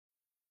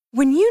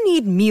When you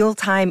need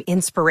mealtime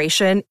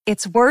inspiration,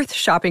 it's worth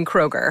shopping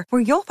Kroger,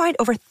 where you'll find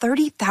over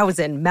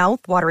 30,000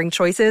 mouth-watering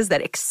choices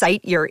that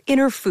excite your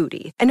inner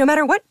foodie. And no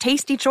matter what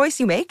tasty choice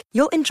you make,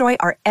 you'll enjoy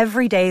our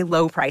everyday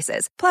low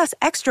prices, plus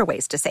extra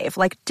ways to save,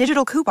 like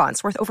digital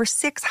coupons worth over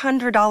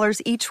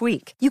 $600 each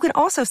week. You can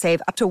also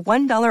save up to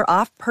 $1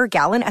 off per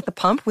gallon at the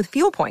pump with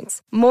fuel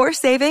points. More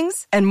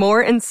savings and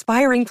more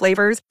inspiring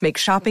flavors make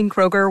shopping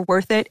Kroger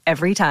worth it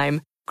every time.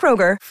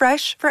 Kroger,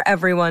 fresh for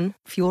everyone.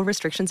 Fuel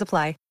restrictions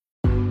apply.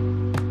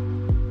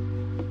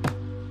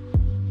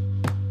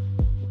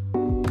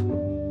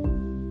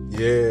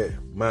 Yeah,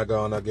 Maga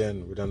on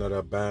again with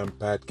another BAM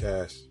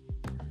podcast.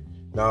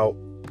 Now,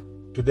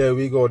 today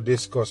we go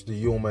discuss the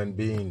human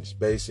beings,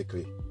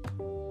 basically.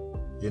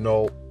 You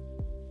know,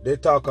 they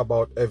talk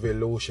about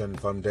evolution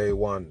from day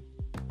one.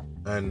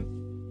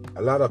 And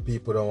a lot of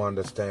people don't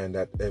understand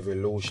that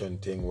evolution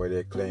thing where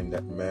they claim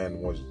that man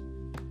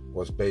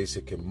was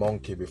basically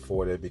monkey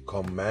before they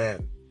become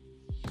man.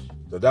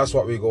 So that's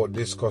what we go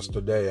discuss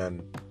today,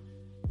 and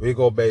we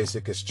go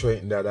basically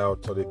straighten that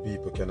out so the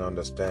people can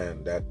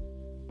understand that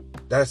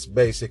that's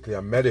basically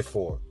a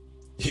metaphor.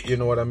 You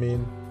know what I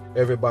mean?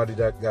 Everybody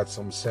that got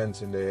some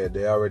sense in their head,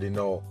 they already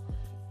know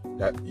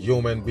that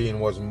human being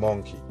was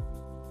monkey.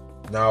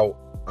 Now,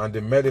 on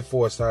the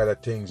metaphor side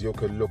of things, you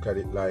could look at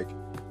it like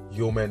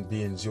human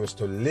beings used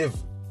to live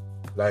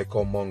like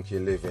a monkey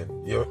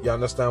living. You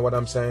understand what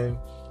I'm saying?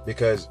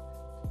 Because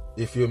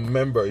if you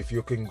remember, if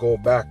you can go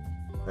back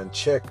and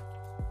check,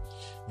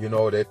 you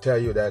know, they tell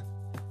you that,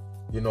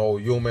 you know,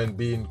 human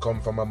being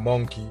come from a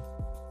monkey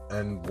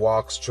and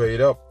walk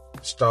straight up,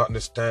 starting to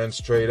stand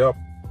straight up,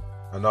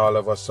 and all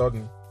of a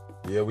sudden,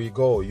 here we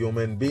go,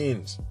 human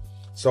beings.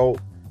 So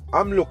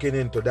I'm looking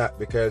into that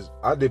because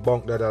I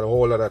debunked that a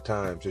whole lot of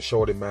times to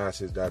show the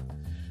masses that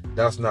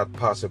that's not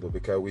possible,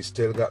 because we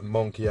still got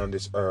monkey on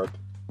this earth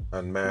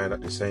and man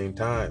at the same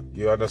time.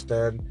 You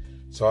understand?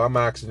 So I'm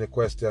asking the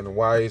question,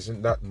 why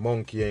isn't that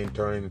monkey ain't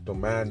turning into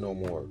man no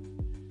more?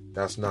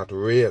 That's not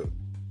real.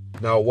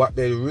 Now what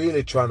they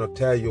really trying to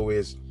tell you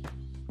is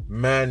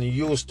man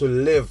used to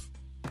live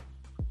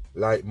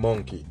like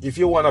monkey, if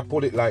you want to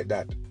put it like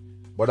that.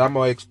 But I'm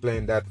going to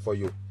explain that for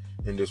you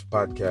in this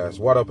podcast.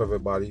 What up,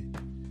 everybody?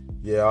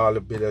 Yeah, all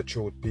the Bitter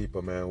Truth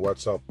people, man.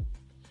 What's up?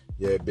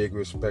 Yeah, big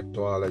respect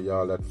to all of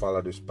y'all that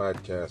follow this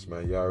podcast,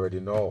 man. You already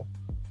know.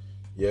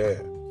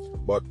 Yeah,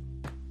 but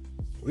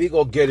we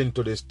go get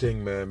into this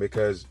thing, man,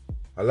 because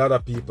a lot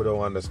of people don't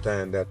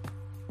understand that,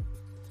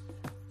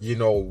 you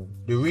know,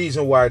 the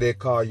reason why they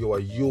call you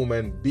a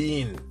human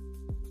being.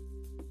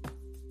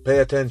 Pay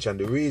attention.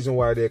 The reason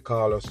why they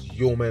call us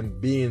human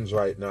beings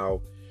right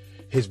now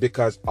is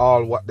because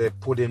all what they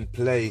put in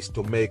place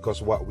to make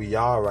us what we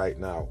are right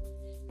now.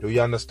 Do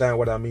you understand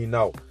what I mean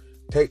now?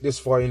 Take this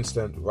for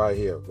instance right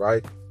here,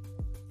 right?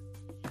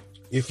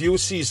 If you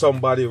see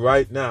somebody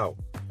right now,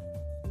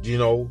 you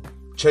know,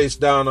 chase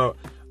down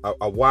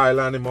a wild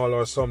animal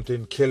or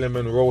something, kill him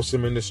and roast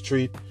him in the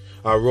street,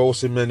 or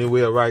roast him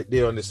anywhere right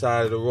there on the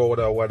side of the road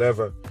or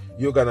whatever,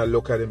 you're going to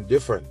look at him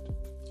different.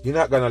 You're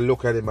not going to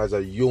look at him as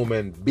a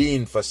human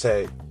being per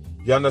se.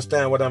 You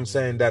understand what I'm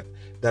saying? That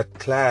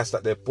class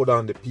that they put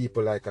on the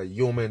people like a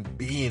human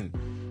being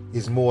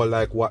is more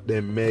like what they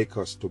make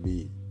us to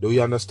be. Do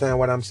you understand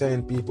what I'm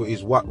saying, people?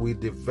 Is what we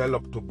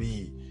develop to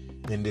be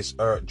in this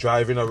earth,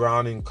 driving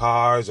around in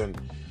cars, and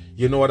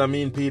you know what I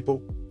mean,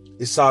 people?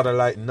 It's sort of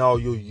like now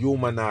you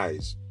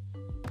humanize.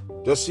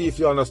 Just see if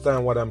you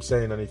understand what I'm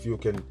saying and if you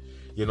can,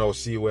 you know,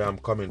 see where I'm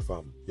coming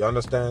from. You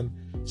understand?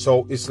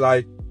 So it's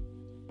like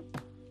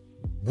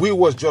we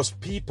was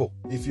just people,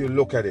 if you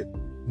look at it.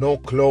 No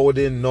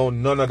clothing,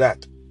 none of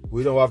that.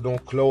 We don't have no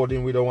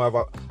clothing. We don't have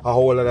a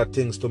whole lot of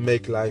things to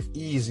make life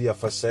easier,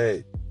 for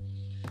say.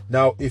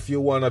 Now, if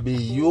you want to be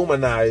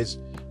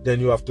humanized, then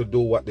you have to do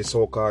what the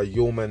so-called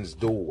humans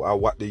do, or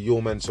what the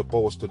humans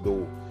supposed to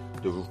do,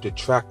 the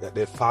track that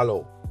they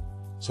follow.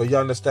 So you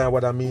understand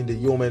what I mean? The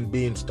human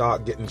beings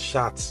start getting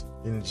shots,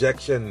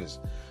 injections,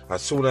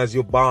 as soon as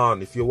you're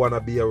born. If you want to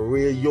be a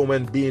real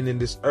human being in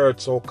this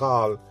earth,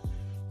 so-called,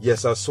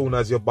 yes, as soon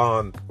as you're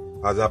born,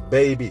 as a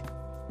baby,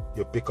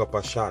 you pick up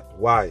a shot.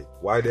 Why?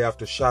 Why they have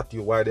to shot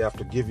you? Why they have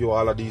to give you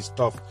all of these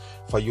stuff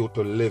for you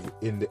to live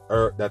in the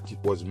earth that it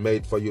was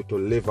made for you to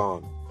live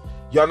on?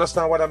 You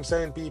understand what I'm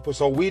saying, people?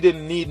 So we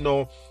didn't need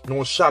no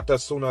shot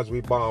as soon as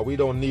we born. We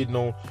don't need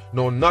no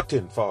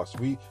nothing for us.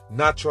 We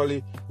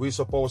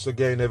supposed to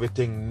gain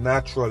everything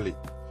naturally.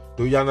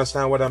 Do you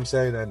understand what I'm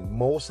saying? And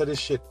most of the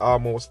shit,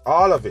 almost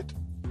all of it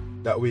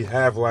that we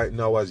have right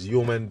now as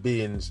human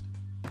beings,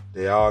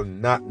 they are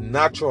not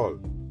natural.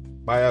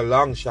 By a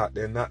long shot,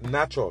 they're not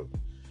natural.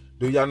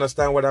 Do you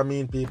understand what I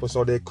mean, people?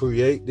 So they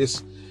create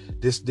this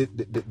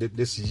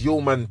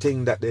human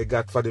thing that they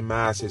got for the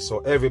masses,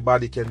 so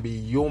everybody can be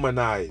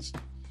humanized,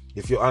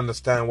 if you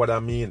understand what I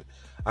mean.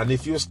 And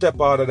if you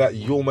step out of that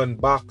human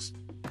box,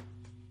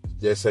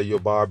 they say you're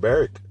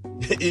barbaric.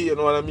 You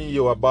know what I mean?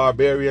 You're a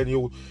barbarian.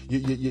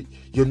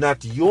 You're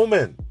not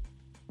human.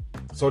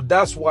 So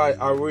that's why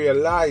I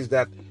realized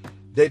that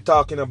they're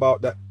talking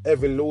about that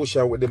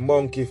evolution with the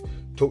monkey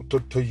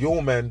to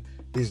human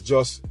is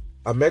just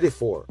a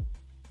metaphor.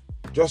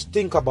 Just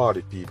think about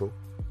it, people.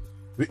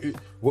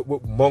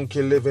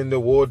 Monkey live in the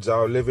woods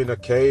or live in a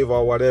cave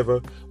or whatever,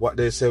 what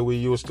they say we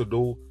used to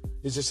do,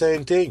 it's the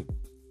same thing.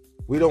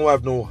 We don't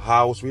have no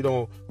house. We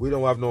don't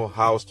have no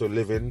house to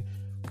live in.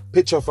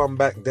 Picture from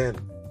back then.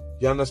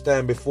 You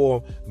understand?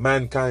 Before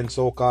mankind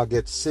so-called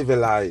gets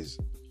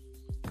civilized.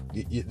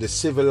 The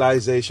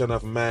civilization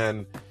of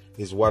man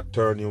is what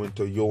turned you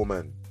into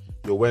human.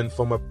 You went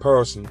from a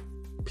person,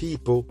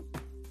 people,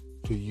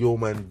 to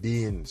human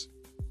beings.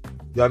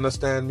 You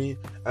understand me?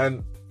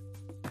 And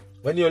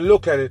when you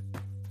look at it,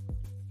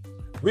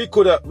 we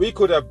could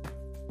have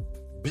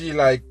be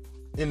like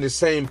in the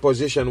same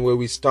position where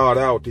we start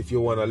out. If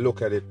you want to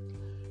look at it,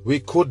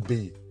 we could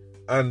be,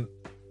 and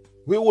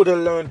we would have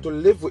learned to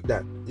live with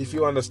that. If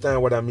you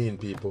understand what I mean,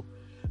 people.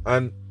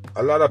 And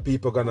a lot of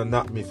people gonna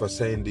knock me for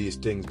saying these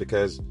things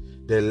because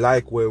they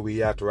like where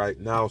we at right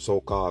now,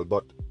 so-called.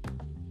 But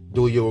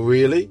do you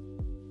really?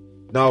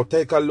 Now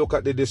take a look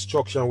at the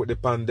destruction with the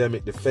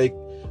pandemic, the fake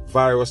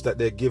virus that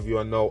they give you,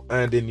 and now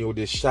handing you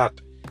this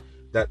shot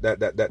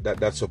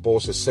that's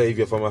supposed to save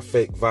you from a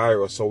fake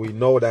virus. So we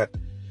know that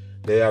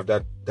they have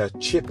that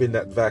chip in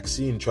that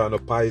vaccine trying to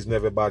poison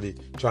everybody,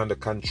 trying to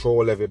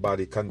control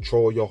everybody,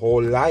 control your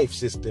whole life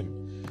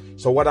system.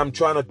 So what I'm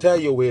trying to tell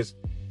you is,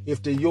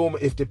 if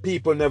the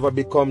people never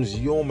becomes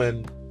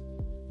human,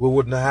 we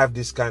wouldn't have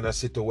this kind of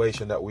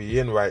situation that we're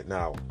in right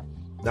now.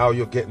 Now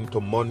you're getting to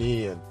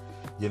money and,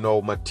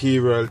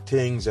 material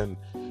things, and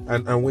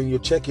when you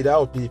check it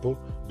out, people,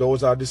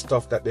 those are the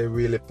stuff that they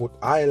really put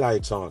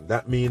highlights on.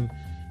 That mean,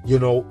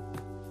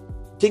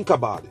 think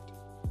about it.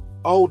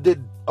 How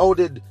did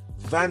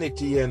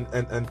vanity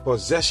and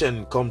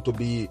possession come to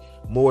be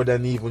more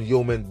than even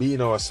human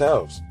being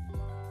ourselves,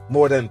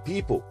 more than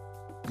people?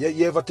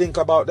 You ever think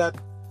about that?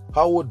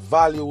 How would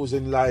values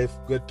in life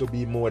get to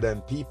be more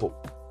than people?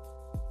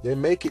 They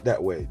make it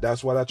that way.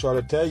 That's what I try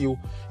to tell you.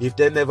 If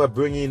they never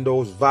bring in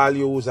those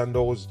values and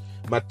those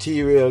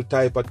material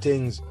type of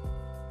things,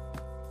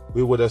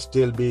 we would have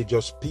still be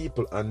just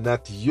people and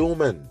not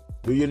human.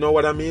 Do you know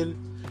what I mean?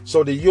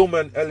 So the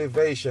human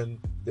elevation,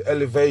 the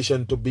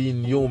elevation to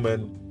being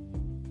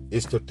human,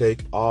 is to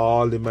take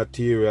all the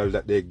material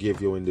that they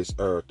give you in this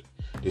earth,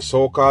 the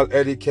so-called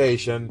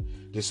education,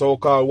 the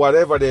so-called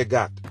whatever they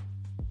got,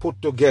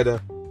 put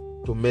together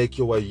to make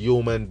you a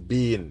human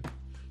being.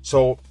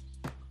 So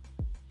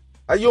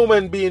a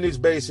human being is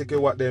basically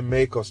what they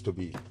make us to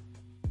be.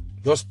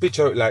 Just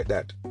picture it like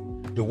that.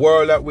 The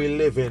world that we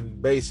live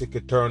in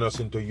basically turn us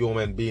into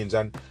human beings.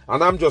 And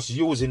I'm just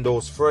using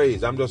those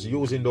phrases. I'm just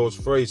using those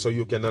phrases so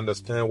you can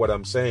understand what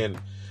I'm saying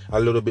a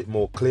little bit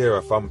more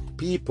clearer. From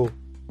people,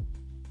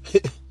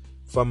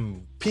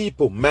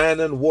 man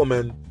and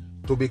woman,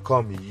 to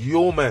become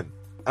human.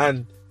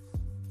 And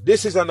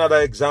this is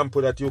another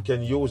example that you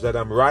can use that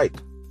I'm right,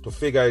 to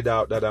figure it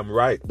out that I'm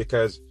right.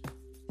 Because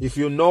if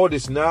you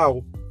notice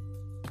now,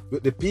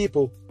 with the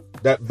people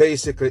that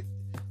basically,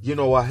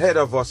 ahead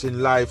of us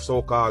in life,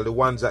 so-called, the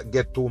ones that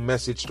get to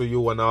message to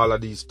you and all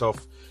of these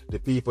stuff, the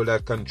people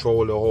that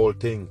control the whole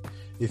thing,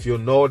 if you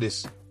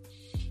notice,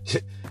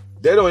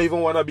 they don't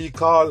even want to be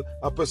called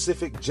a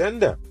specific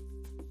gender.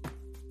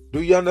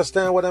 Do you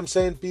understand what I'm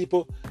saying,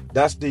 people?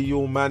 That's the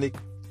humanic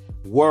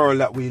world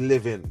that we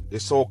live in,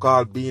 the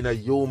so-called being a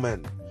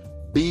human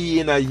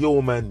being.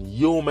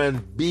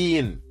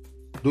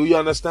 Do you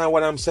understand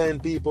what I'm saying,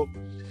 people?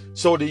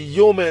 So the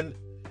human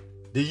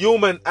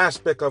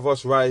aspect of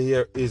us right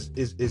here is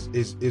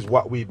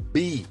what we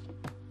be.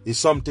 Is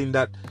something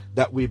that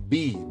we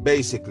be,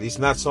 basically. It's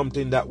not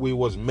something that we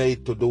was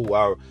made to do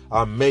or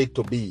are made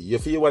to be. You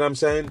feel what I'm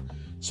saying?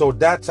 So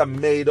that's a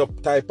made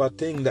up type of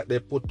thing that they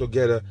put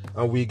together,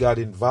 and we got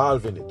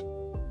involved in it.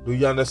 Do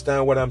you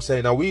understand what I'm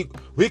saying? Now we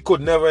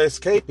could never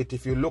escape it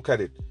if you look at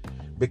it.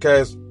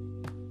 Because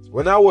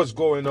when I was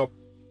growing up,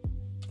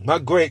 my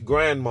great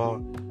grandma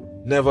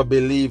never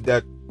believed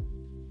that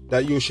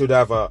you should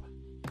have a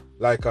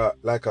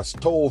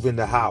stove in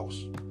the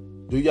house.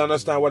 Do you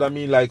understand what I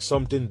mean? Like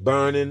something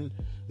burning,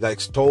 like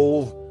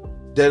stove.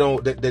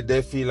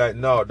 They feel like,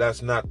 no,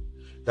 that's not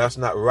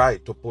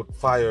right to put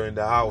fire in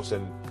the house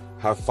and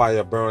have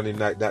fire burning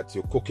like that.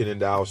 You're cooking in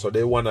the house. So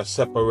they want to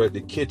separate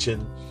the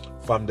kitchen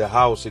from the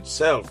house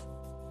itself.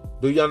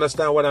 Do you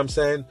understand what I'm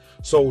saying?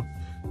 So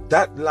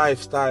that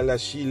lifestyle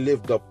that she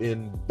lived up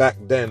in back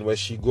then, where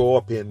she grew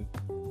up in,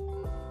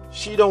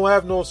 she don't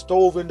have no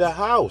stove in the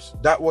house.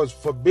 That was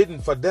forbidden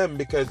for them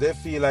because they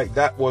feel like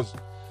that was,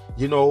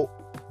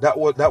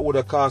 that would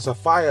have caused a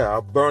fire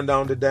or burn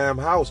down the damn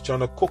house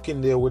trying to cook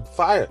in there with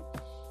fire.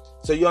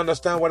 So you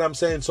understand what I'm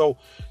saying? So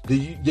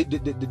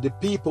the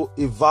people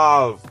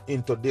evolve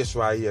into this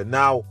right here.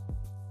 Now,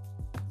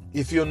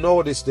 if you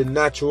notice, the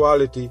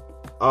naturality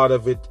out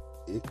of it,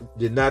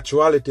 the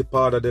naturality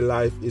part of the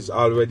life is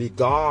already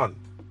gone.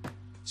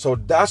 So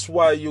that's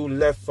why you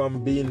left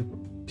from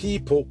being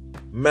people,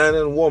 man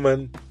and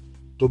woman,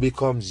 to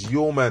becomes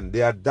human.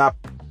 They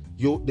adapt.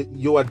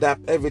 You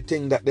adapt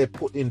everything that they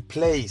put in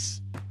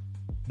place.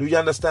 Do you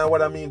understand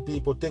what I mean,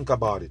 people? Think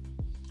about it.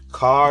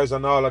 cars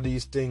and all of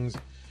these things,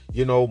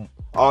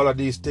 all of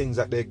these things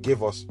that they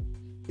give us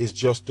is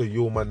just to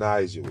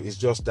humanize you. It's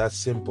just that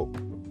simple.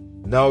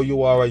 Now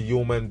you are a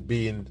human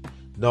being.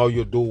 Now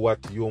you do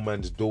what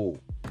humans do.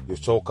 You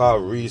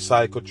so-called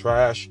recycle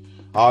trash,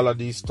 all of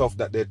these stuff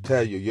that they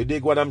tell you. You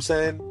dig what I'm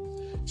saying?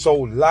 So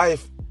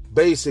life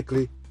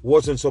basically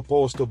wasn't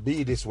supposed to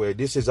be this way.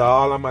 This is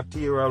all a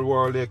material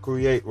world they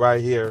create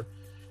right here,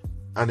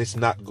 and it's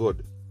not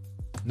good.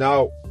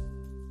 Now,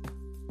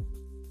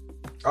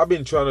 I've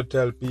been trying to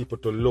tell people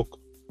to look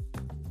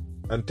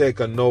and take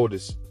a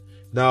notice.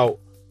 Now,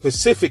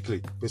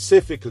 specifically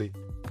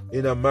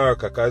in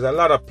America, because a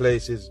lot of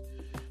places,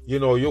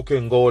 you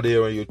can go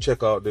there and you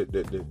check out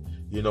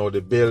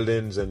the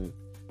buildings and,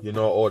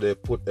 or they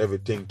put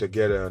everything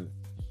together. And,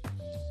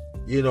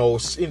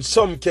 in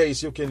some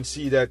case you can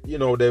see that,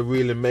 they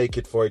really make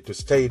it for it to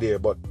stay there.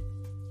 But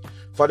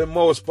for the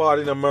most part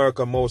in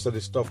America, most of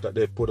the stuff that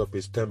they put up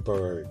is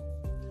temporary.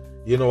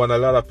 And a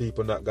lot of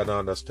people not gonna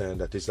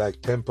understand that it's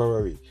like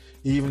temporary.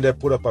 Even they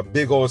put up a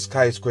big old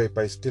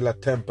skyscraper, it's still a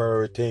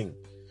temporary thing.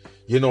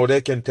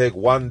 They can take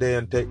one day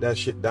and take that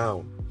shit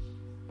down.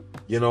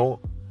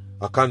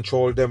 A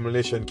controlled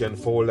demolition can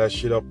fold that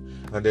shit up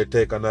and they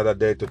take another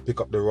day to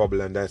pick up the rubble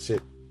and that's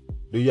it.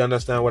 Do you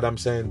understand what I'm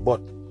saying? But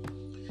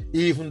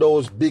even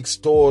those big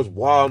stores,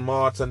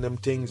 Walmarts and them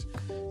things,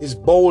 is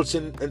bolts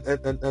and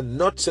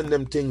nuts and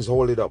them things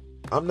hold it up.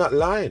 I'm not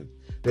lying.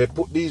 They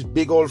put these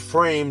big old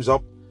frames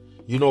up,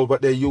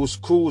 but they use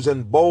screws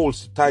and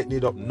bolts to tighten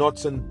it up,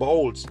 nuts and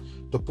bolts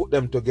to put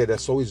them together.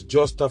 So it's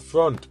just a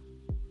front.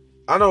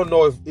 I don't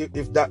know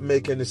if that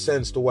make any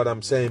sense to what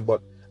I'm saying,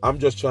 but I'm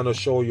just trying to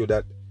show you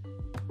that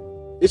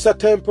it's a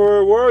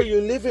temporary world you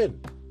live in.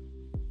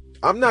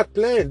 I'm not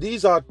playing.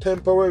 These are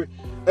temporary.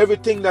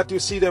 Everything that you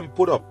see them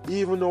put up,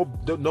 even though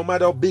no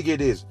matter how big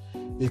it is,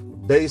 it's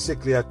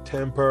basically a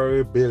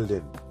temporary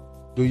building.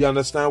 Do you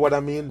understand what I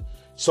mean?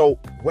 So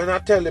when I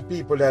tell the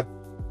people that,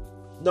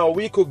 no,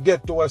 we could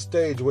get to a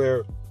stage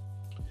where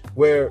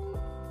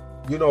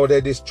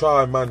they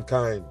destroy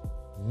mankind.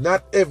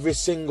 Not every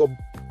single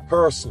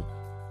person,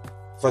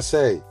 per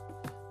se,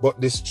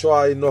 but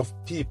destroy enough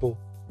people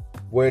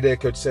where they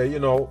could say,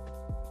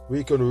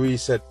 we can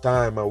reset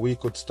time and we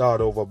could start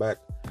over back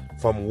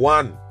from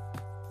one.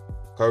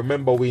 Because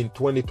remember, we in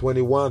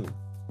 2021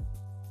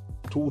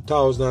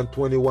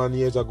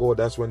 years ago,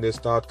 that's when they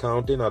start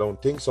counting. I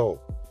don't think so.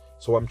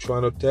 So I'm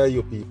trying to tell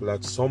you people,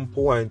 at some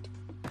point,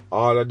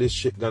 all of this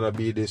shit gonna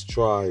be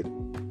destroyed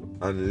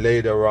and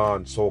later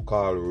on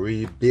so-called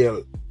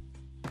rebuild.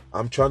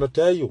 I'm trying to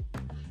tell you.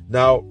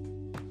 Now,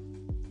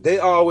 they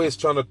always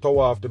trying to throw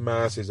off the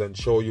masses and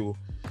show you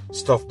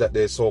stuff that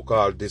they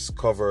so-called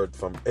discovered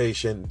from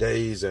ancient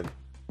days, and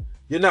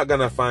you're not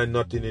gonna find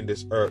nothing in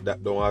this earth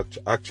that don't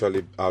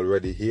actually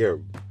already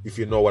here, if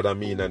you know what I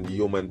mean, and the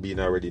human being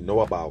already know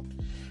about.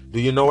 Do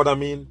you know what I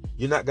mean?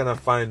 You're not gonna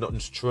find nothing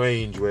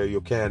strange where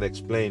you can't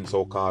explain,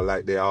 so-called,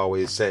 like they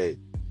always say.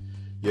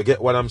 You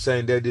get what I'm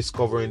saying? They're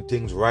discovering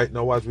things right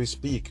now as we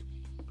speak.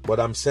 But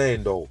I'm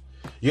saying though,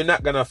 you're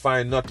not gonna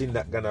find nothing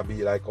that gonna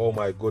be like, oh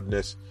my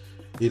goodness,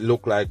 it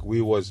looked like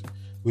we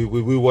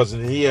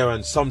wasn't here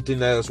and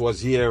something else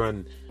was here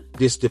and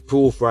this the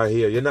proof right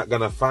here. You're not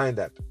gonna find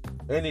that.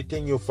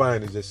 Anything you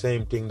find is the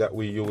same thing that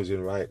we're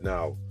using right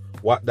now.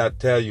 What that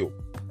tell you?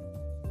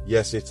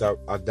 Yes, it's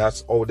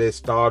that's how they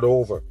start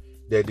over.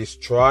 They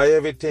destroy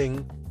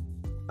everything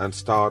and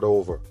start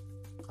over.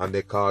 And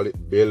they call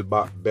it build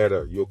back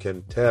better. You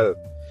can tell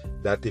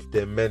that if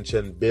they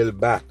mention build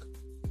back,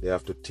 they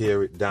have to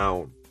tear it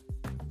down.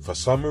 For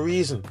some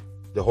reason,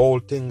 the whole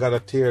thing gotta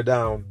tear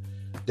down,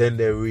 then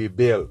they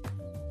rebuild.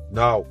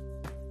 Now,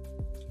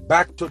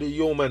 back to the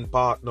human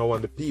part now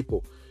and the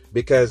people,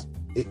 because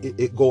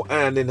it go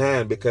hand in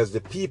hand, because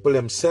the people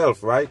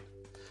themselves, right?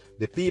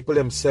 The people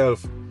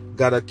themselves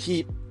gotta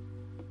keep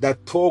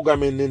that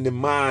programming in the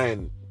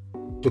mind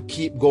to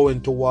keep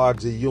going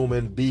towards a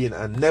human being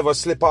and never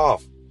slip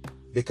off.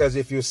 Because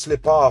if you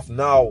slip off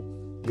now,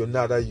 you're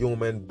not a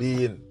human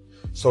being.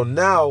 So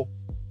now,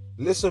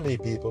 listen to me,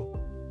 people.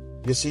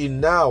 You see,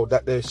 now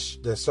that they're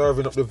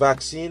serving up the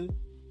vaccine,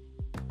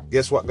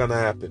 guess what's gonna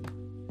happen?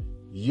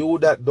 You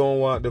that don't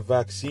want the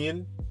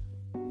vaccine,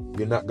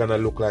 you're not gonna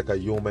look like a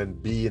human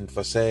being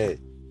per se.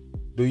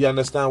 Do you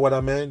understand what I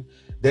mean?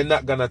 They're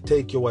not gonna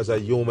take you as a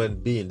human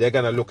being. They're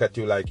gonna look at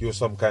you like you're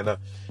some kind of,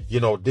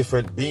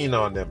 different being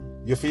on them.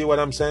 You feel what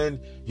I'm saying?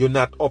 You're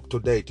not up to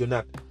date. You're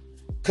not.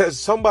 Because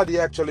somebody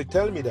actually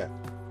tell me that.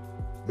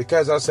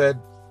 Because I said,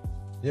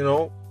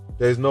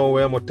 there's no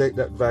way I'm going to take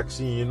that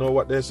vaccine. You know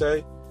what they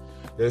say?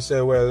 They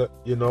say, well,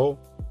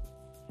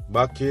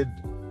 my kid,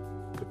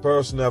 the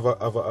person have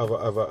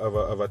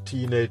a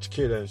teenage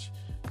kid, and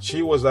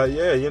she was like,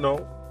 yeah,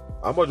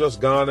 I'm going to just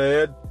go on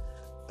ahead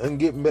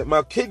and make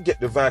my kid get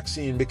the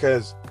vaccine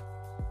because,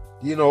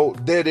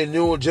 they're the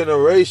new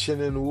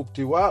generation and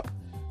whoop-de-wop,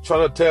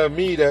 trying to tell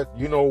me that,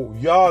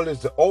 y'all is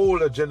the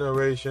older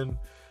generation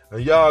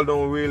and y'all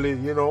don't really,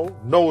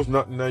 knows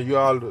nothing, and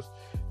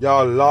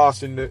y'all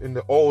lost in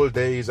the old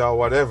days or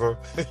whatever.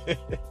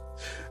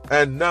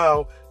 And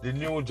now the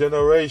new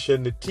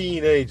generation, the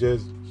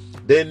teenagers,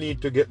 they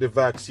need to get the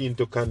vaccine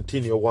to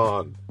continue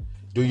on.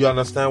 Do you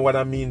understand what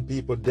I mean,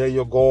 people? There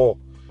you go.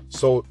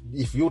 So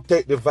if you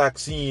take the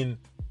vaccine,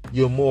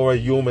 you're more a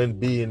human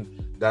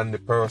being than the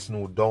person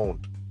who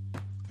don't.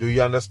 Do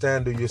you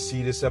understand? Do you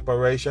see the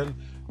separation?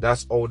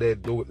 That's how they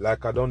do it.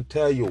 Like I don't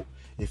tell you,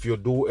 if you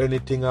do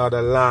anything out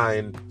of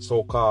line,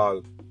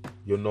 so-called,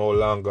 you're no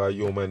longer a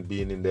human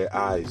being in their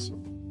eyes.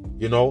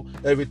 You know,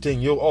 everything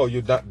you're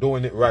not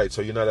doing it right,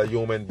 so you're not a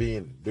human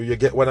being. Do you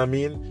get what I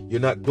mean? You're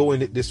not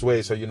doing it this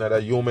way, so you're not a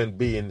human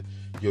being.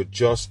 You're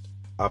just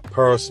a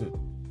person.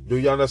 Do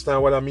you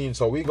understand what I mean?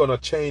 So we're going to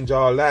change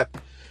all that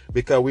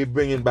because we're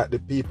bringing back the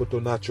people to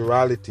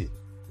naturality.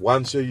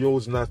 Once you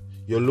lose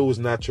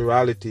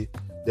naturality,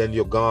 then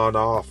you're gone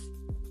off.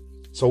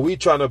 So we're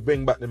trying to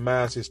bring back the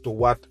masses to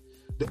what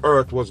the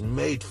earth was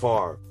made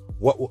for.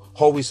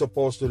 How we're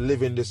supposed to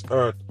live in this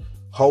earth.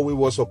 How we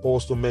were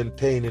supposed to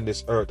maintain in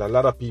this earth. A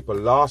lot of people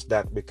lost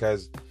that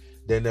because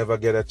they never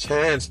get a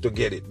chance to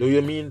get it. Do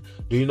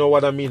you know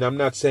what I mean? I'm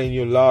not saying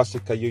you lost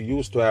it because you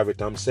used to have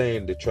it. I'm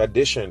saying the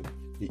tradition,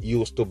 it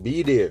used to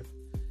be there.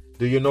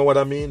 Do you know what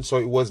I mean? So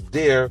it was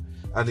there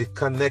and it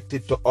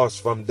connected to us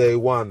from day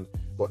one.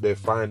 But they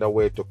find a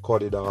way to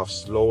cut it off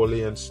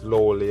slowly and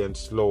slowly and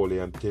slowly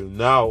until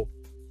now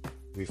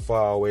we're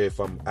far away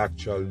from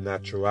actual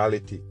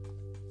naturality.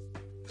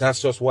 That's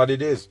just what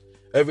it is.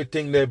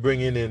 Everything they're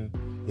bringing in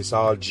is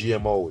all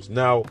GMOs.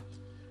 Now,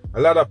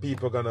 a lot of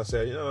people are going to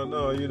say,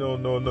 no, you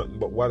don't know nothing.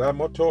 But what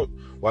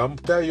I'm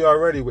telling you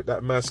already with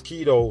that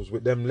mosquitoes,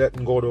 with them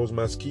letting go those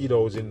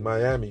mosquitoes in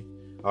Miami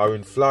or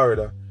in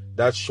Florida,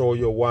 that show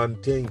you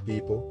one thing,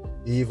 people.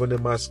 Even the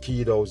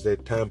mosquitoes they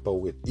tamper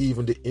with,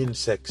 even the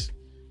insects.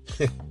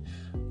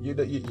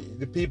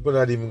 The people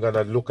not even going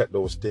to look at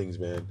those things,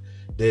 man.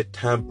 They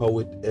tamper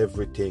with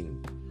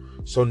everything.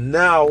 So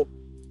now,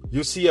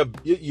 you see,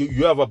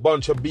 you have a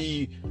bunch of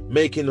bees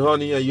making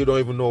honey and you don't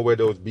even know where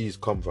those bees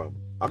come from.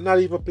 I'm not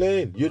even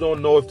playing. You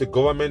don't know if the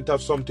government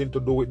have something to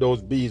do with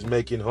those bees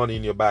making honey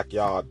in your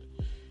backyard.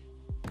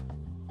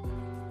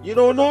 You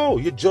don't know.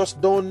 You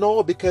just don't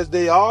know because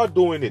they are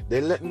doing it.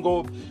 They're letting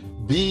go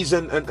bees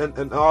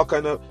and all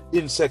kind of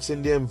insects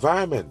in the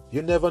environment.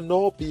 You never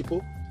know,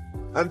 people.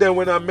 And then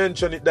when I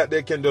mention it that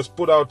they can just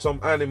put out some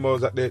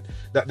animals that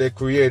they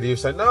created, you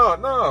say,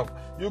 no,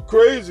 you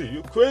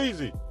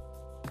crazy.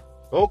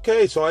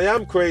 Okay, so I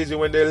am crazy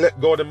when they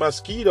let go the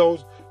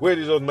mosquitoes. Where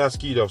did those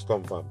mosquitoes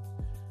come from?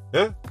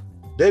 Huh?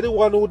 They're the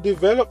one who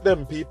developed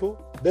them, people.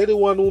 They're the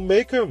one who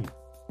make them.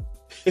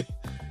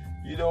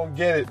 You don't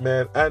get it,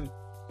 man. And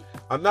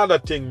another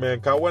thing, man,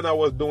 because when I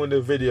was doing the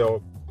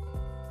video,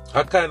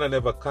 I kind of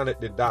never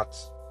connected the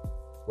dots.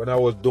 When I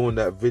was doing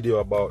that video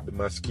about the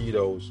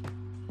mosquitoes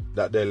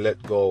that they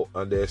let go,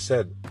 and they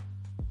said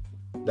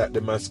that the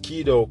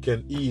mosquito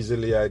can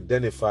easily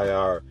identify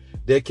or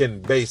they can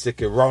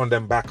basically round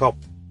them back up.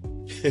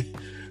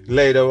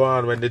 Later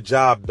on, when the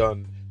job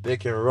done, they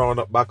can round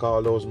up back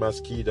all those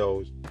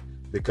mosquitoes.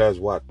 Because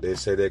what? They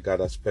say they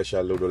got a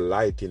special little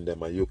light in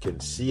them and you can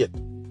see it.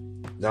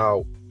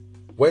 Now,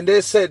 when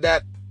they said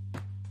that,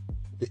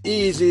 the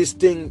easiest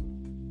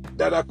thing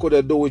that I could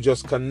have done is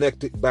just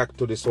connect it back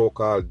to the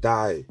so-called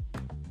dye.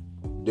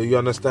 Do you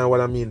understand what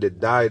I mean? The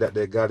dye that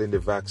they got in the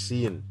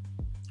vaccine.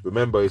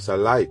 Remember, it's a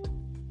light.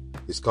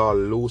 It's called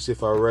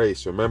Lucifer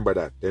rays. Remember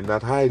that. They're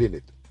not hiding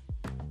it.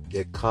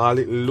 They call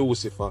it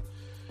Lucifer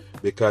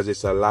because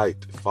it's a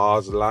light,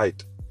 false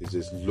light. It's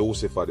just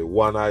Lucifer. The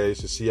one I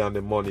used to see on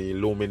the money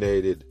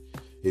illuminated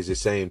is the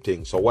same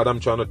thing. So what I'm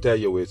trying to tell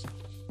you is,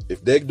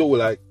 if they do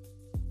like,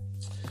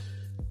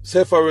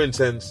 say for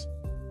instance,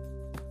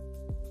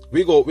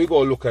 we go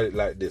look at it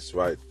like this,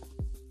 right?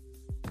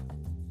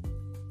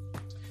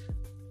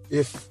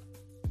 If,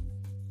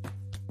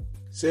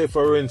 say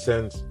for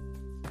instance,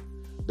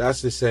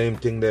 that's the same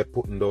thing they're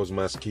putting those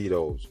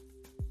mosquitoes.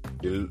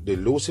 The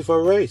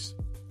Lucifer rays.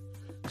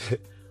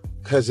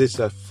 Because it's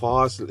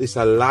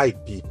a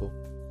light, people.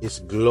 It's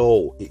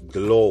glow. It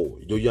glow.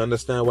 Do you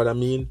understand what I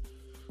mean?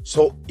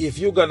 So if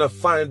you're going to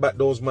find back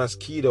those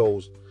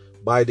mosquitoes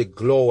by the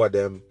glow of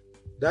them,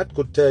 that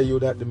could tell you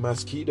that the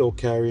mosquito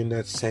carrying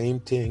that same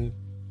thing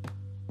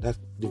that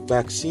the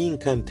vaccine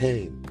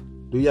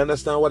contained. Do you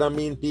understand what I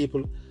mean,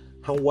 people?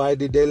 And why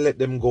did they let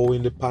them go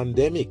in the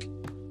pandemic?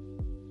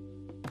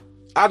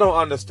 I don't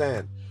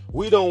understand.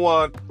 We don't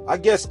want, I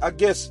guess a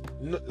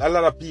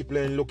lot of people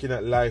ain't looking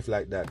at life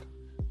like that.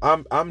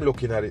 I'm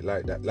looking at it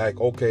like that.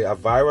 Like, okay, a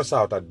virus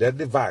out, a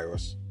deadly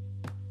virus,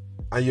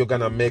 and you're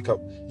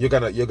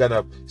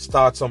gonna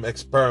start some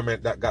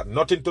experiment that got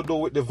nothing to do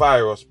with the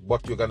virus,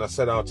 but you're gonna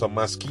set out some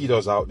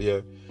mosquitoes out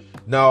there.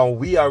 Now,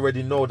 we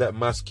already know that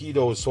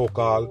mosquitoes,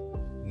 so-called,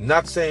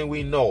 not saying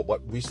we know,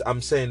 but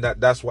I'm saying that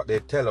that's what they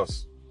tell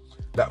us.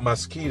 That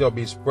mosquito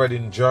be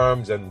spreading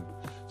germs and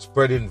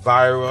spreading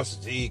virus,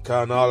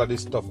 Zika and all of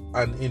this stuff.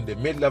 And in the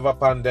middle of a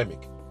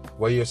pandemic,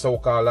 where you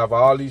so-called have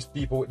all these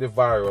people with the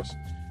virus,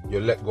 you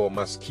let go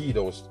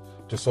mosquitoes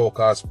to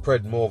so-called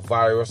spread more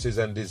viruses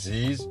and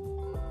disease.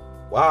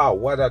 Wow,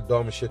 what a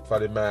dumb shit for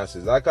the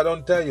masses. Like I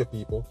don't tell you,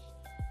 people.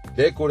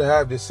 They could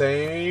have the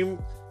same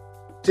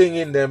thing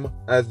in them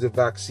as the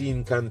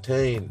vaccine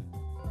contain.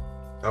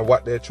 And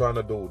what they're trying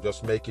to do,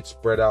 just make it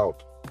spread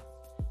out.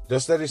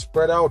 Just let it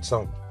spread out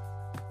some.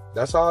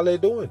 That's all they're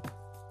doing.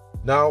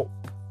 Now,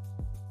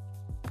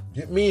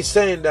 me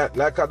saying that,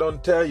 like I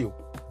don't tell you,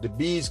 the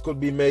bees could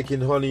be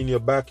making honey in your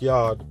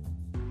backyard,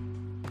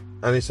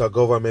 and it's a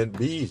government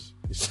bees.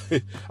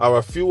 Or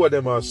a few of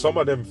them or some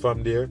of them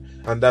from there,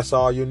 and that's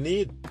all you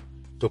need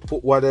to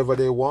put whatever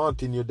they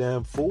want in your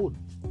damn food.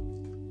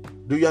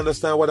 Do you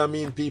understand what I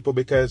mean, people?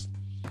 Because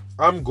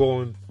I'm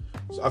going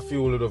a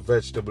few little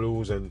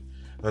vegetables and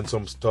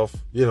some stuff,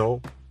 you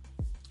know,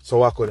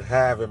 so I could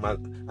have them.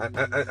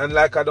 And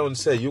like I don't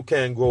say, you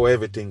can't grow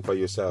everything for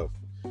yourself.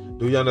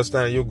 Do you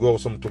understand? You grow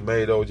some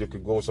tomatoes, you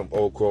could grow some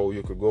okra,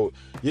 you could grow,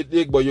 you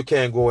dig, but you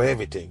can't grow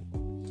everything.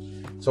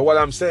 So what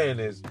I'm saying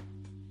is,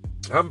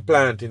 I'm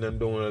planting and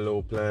doing a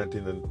little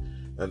planting,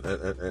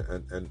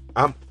 and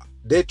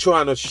they're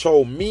trying to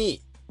show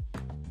me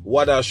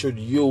what I should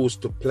use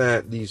to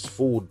plant these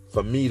food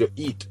for me to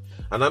eat,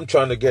 and I'm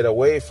trying to get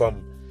away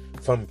from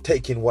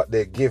taking what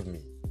they give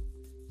me.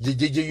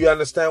 You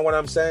understand what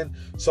I'm saying?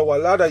 So a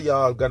lot of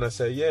y'all gonna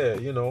say, yeah,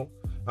 you know,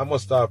 I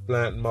must start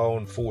planting my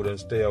own food and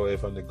stay away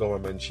from the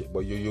government shit.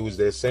 But you use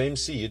their same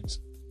seeds,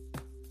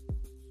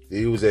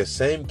 you use their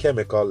same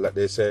chemical that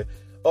they say,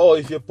 oh,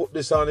 if you put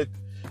this on it,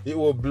 it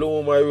will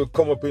bloom or it will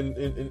come up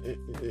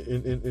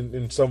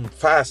in some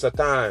faster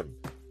time.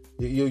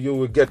 You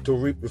will get to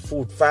reap the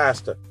food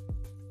faster.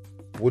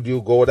 Would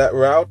you go that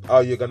route, or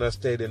are you gonna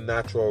stay the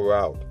natural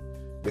route?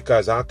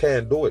 Because I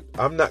can't do it.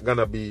 I'm not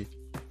gonna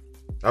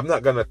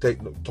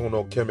take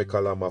no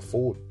chemical on my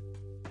food.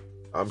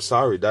 I'm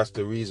sorry, that's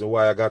the reason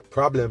why I got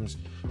problems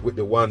with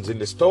the ones in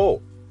the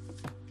store.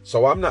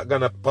 So I'm not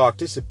gonna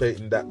participate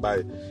in that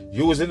by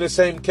using the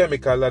same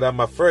chemical that I'm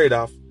afraid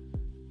of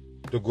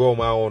to grow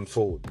my own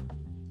food.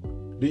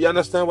 Do you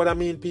understand what I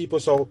mean, people?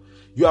 So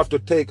you have to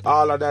take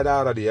all of that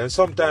out of there. And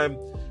sometimes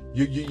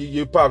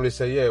you probably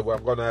say, yeah, well,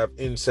 I'm gonna have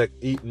insect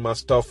eating my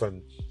stuff,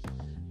 and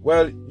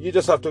well, you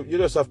just have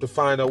to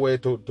find a way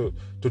to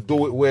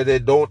do it where they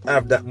don't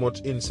have that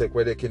much insect,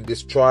 where they can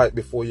destroy it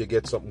before you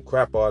get something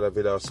crap out of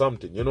it or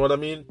something. You know what I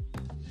mean?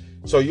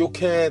 So you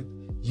can't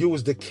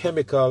use the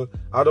chemical.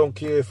 I don't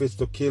care if it's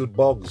to kill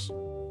bugs,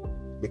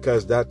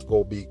 because that's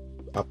gonna be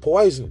a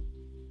poison.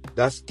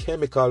 That's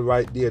chemical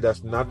right there.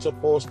 That's not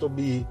supposed to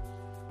be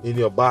in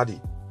your body.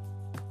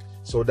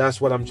 So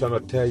that's what I'm trying to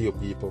tell you,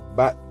 people.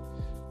 But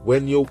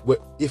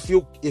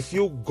if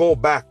you go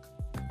back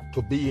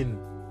to being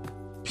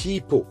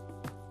people,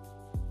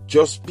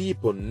 just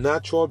people,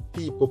 natural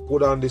people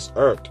put on this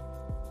earth.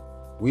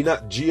 We're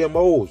not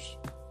GMOs.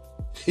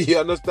 You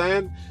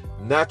understand?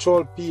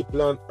 Natural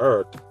people on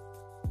earth.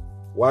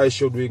 Why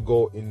should we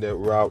go in the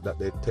route that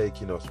they're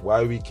taking us?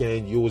 Why we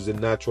can't use the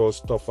natural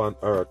stuff on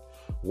earth?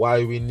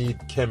 Why we need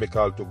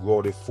chemical to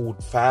grow the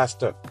food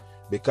faster?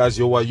 Because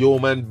you're a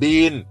human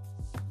being.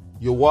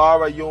 You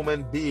are a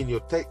human being.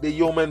 You take the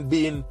human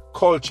being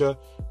culture,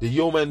 the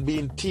human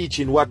being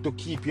teaching what to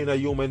keep you in a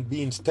human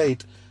being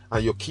state,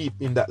 and you keep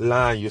in that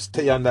line. You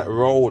stay on that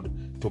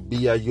road to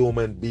be a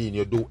human being.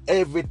 You do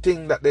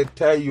everything that they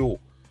tell you.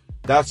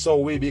 That's how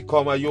we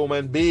become a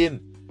human being.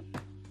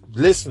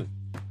 Listen,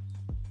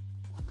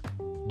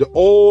 the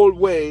old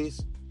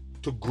ways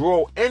to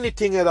grow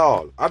anything at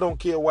all, I don't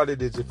care what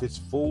it is, if it's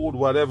food,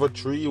 whatever,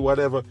 tree,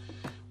 whatever,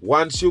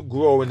 once you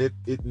grow in it,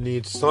 it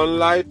needs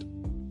sunlight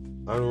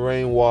and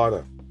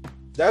rainwater.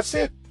 That's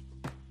it.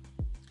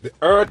 The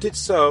earth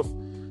itself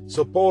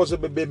supposed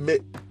to be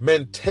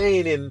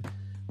maintaining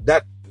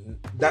that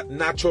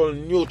natural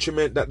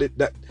nutriment that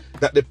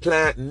the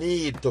plant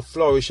need to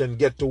flourish and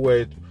get to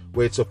where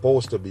it's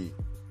supposed to be.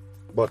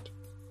 But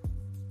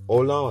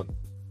hold on,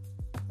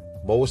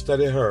 most of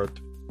the earth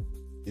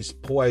is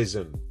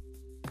poison.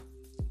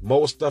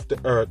 Most of the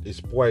earth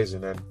is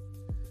poison, and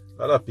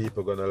a lot of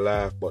people are gonna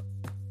laugh, but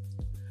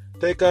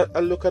take a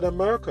look at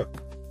America.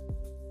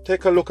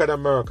 Take a look at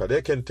America.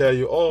 They can tell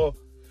you, oh,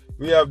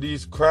 we have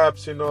these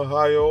crops in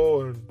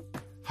Ohio and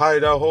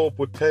Idaho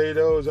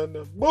potatoes and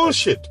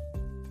bullshit.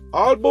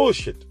 All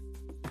bullshit.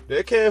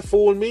 They can't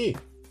fool me.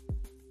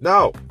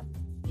 Now,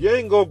 you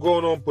ain't gonna grow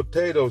no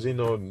potatoes in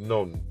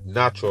no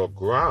natural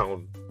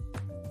ground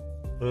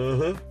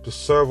to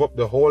serve up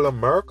the whole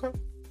America.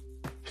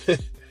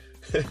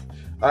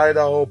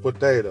 Idaho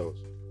potatoes.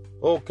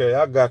 Okay,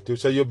 I got you.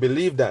 So you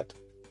believe that?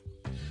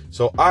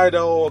 So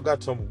Idaho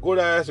got some good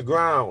ass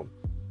ground.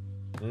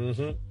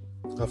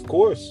 Of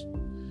course.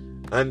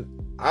 And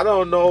I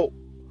don't know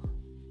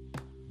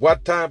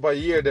what time of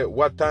year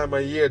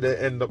they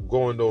end up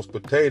growing those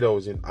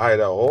potatoes in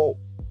Idaho.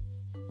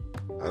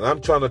 And I'm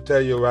trying to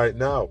tell you right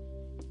now,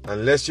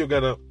 unless you're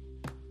gonna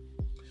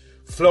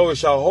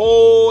flourish a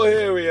whole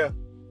area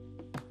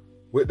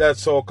with that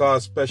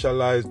so-called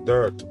specialized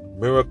dirt,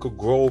 Miracle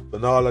Grow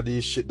and all of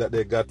these shit that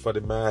they got for the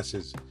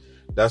masses,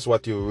 that's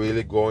what you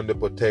really growing the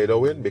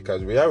potato in,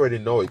 because we already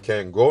know it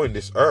can't grow in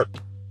this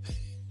earth.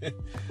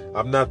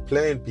 I'm not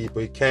playing,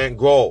 people. It can't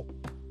grow.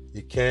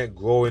 It can't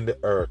grow in the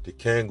earth. It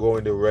can't grow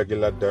in the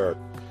regular dirt.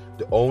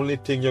 The only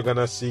thing you're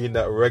gonna see in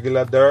that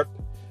regular dirt,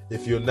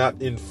 if you're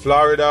not in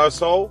Florida or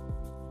so,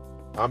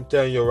 I'm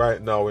telling you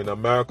right now, in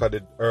America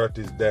the earth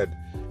is dead.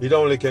 It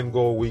only can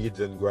go weeds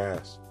and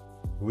grass.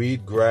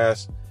 Weed,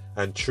 grass,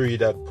 and tree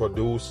that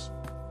produce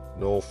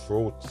no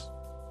fruits.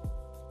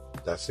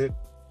 That's it.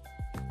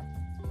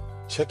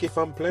 Check if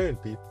I'm playing,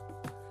 people.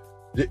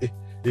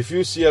 If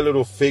you see a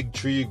little fig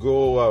tree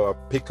grow or a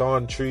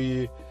pecan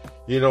tree,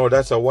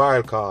 that's a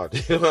wild card.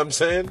 You know what I'm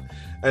saying?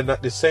 And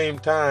at the same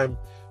time,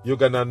 you're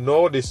gonna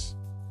notice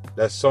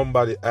that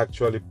somebody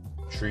actually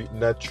treating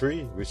that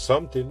tree with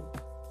something.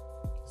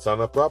 It's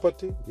on a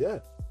property, yeah.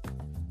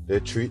 They're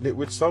treating it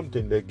with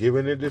something. They're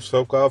giving it the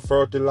so-called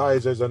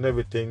fertilizers and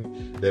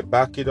everything. They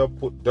back it up,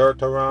 put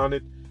dirt around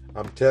it.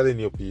 I'm telling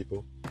you,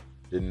 people,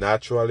 the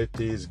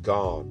naturality is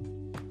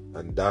gone,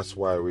 and that's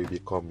why we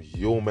become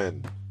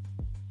human.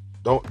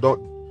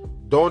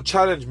 Don't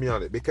challenge me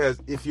on it, because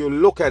if you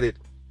look at it,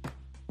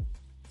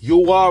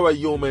 you are a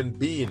human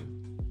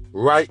being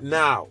right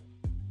now.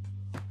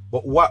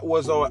 But what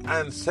was our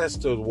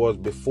ancestors was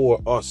before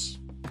us?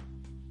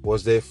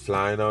 Was they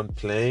flying on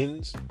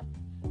planes?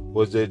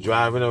 Was they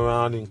driving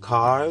around in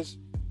cars?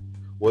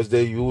 Would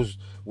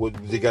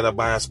they gotta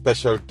buy a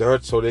special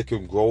dirt so they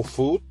can grow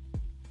food?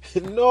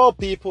 No,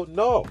 people,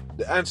 no.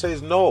 The answer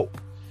is no.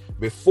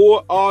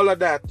 Before all of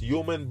that,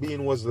 human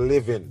being was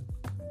living.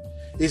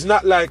 It's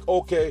not like,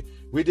 okay,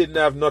 we didn't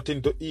have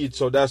nothing to eat,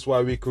 so that's why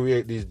we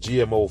create these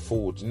GMO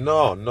foods.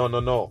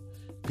 No.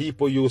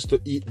 People used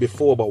to eat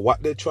before, but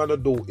what they're trying to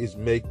do is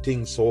make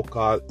things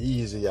so-called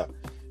easier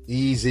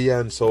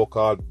and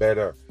so-called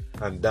better.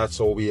 And that's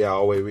how we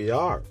are where we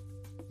are.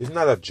 It's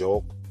not a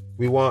joke.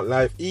 We want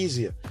life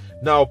easier.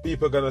 Now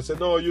people are gonna say,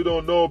 no, you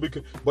don't know,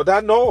 but I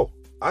know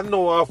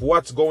of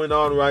what's going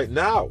on right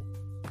now.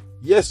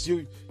 Yes,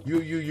 you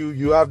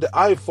have the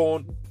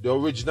iPhone, the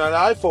original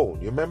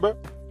iPhone. You remember?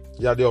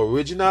 Yeah, the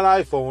original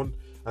iPhone,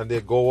 and they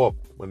go up,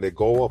 and they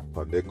go up,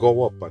 and they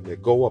go up, and they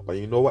go up. And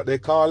you know what they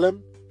call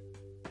them?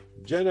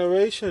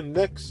 Generation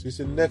next. It's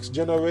the next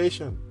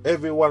generation.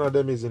 Every one of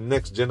them is the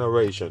next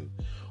generation.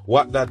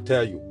 What that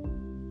tell you?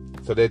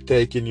 So they're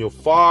taking you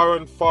far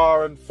and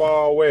far and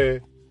far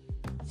away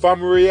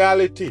from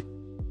reality.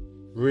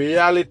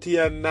 Reality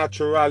and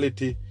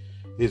naturality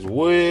is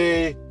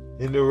way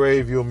in the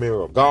rearview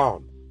mirror.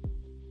 Gone.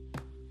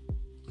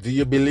 Do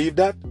you believe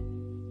that?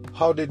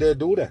 How did they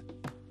do that?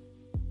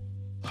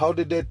 How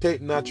did they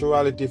take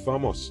naturality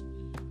from us?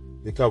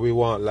 Because we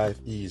want life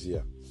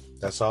easier.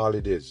 That's all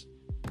it is.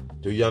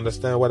 Do you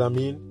understand what I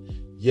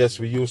mean? Yes,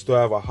 we used to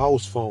have a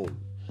house phone,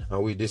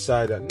 and we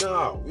decided,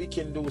 no, we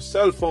can do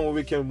cell phone,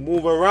 we can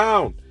move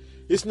around.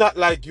 It's not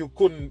like you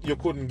couldn't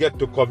get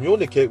to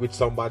communicate with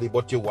somebody,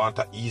 but you want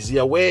an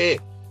easier way,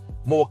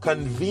 more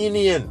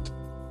convenient.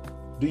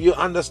 Do you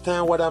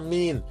understand what I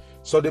mean?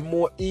 So the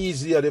more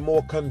easier, the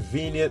more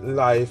convenient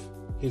life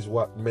is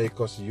what makes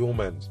us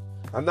humans.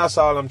 And that's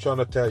all I'm trying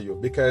to tell you,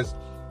 because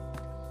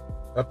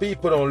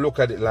people don't look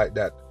at it like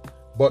that.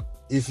 But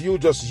if you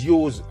just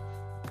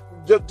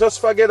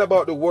forget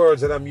about the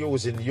words that I'm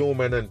using,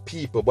 human and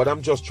people, but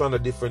I'm just trying to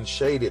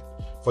differentiate it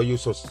for you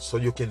so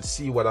you can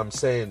see what I'm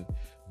saying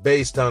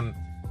based on,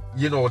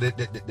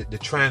 the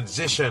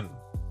transition,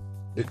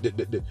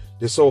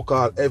 the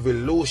so-called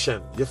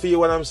evolution. You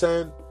feel what I'm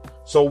saying?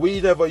 So we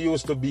never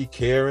used to be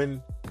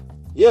caring.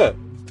 Yeah.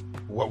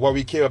 What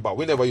we care about.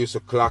 We never used to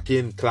clock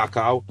in, clock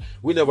out.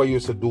 We never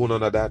used to do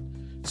none of that.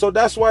 So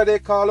that's why they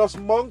call us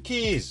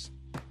monkeys.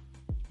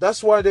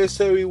 That's why they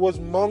say we was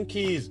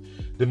monkeys.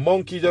 The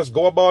monkey just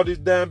go about his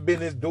damn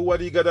business, do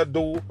what he gotta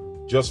do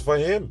just for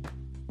him.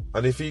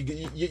 And if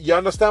you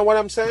understand what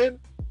I'm saying?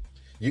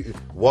 You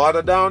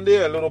water down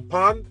there, a little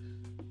pond,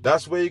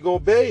 that's where you go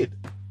bathe.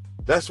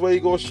 That's where you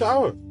go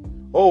shower.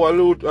 Oh,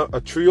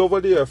 a tree over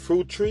there, a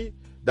fruit tree,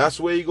 that's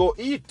where you go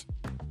eat.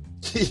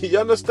 You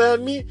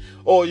understand me?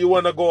 Or you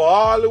want to go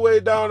all the way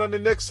down on the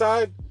next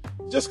side?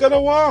 Just gonna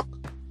walk.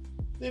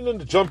 You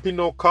don't jump in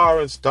no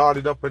car and start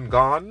it up and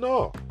gone.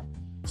 No.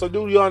 So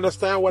do you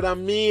understand what I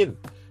mean?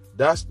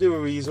 That's the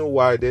reason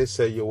why they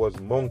say you was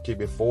monkey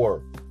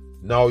before.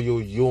 Now you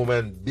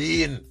human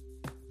being.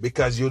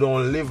 Because you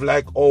don't live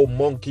like old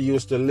monkey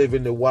used to live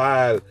in the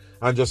wild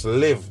and just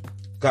live.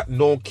 Got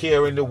no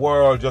care in the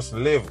world, just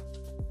live.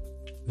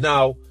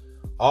 Now,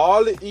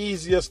 all the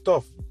easier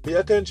stuff, pay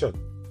attention.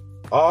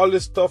 All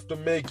this stuff to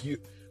make you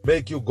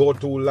go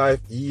through life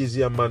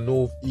easier,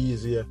 maneuver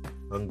easier,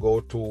 and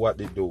go through what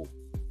they do.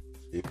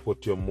 It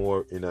put you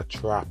more in a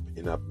trap,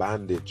 in a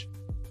bandage.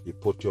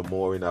 It put you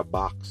more in a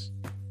box.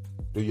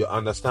 Do you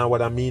understand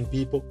what I mean,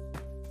 people?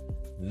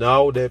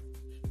 Now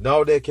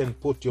they can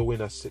put you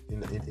in a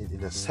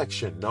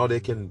section. Now they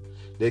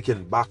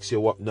can box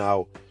you up.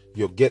 Now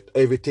you get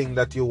everything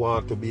that you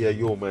want to be a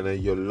human,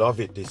 and you love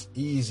it. It's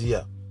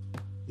easier.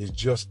 It's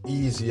just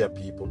easier,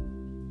 people.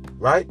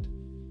 Right?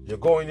 You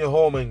go in your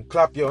home and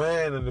clap your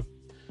hand and the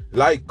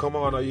light come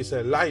on, or you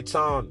say lights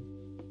on.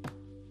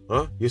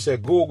 Huh? You say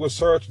Google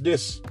search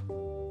this.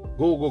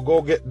 Google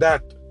go get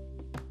that.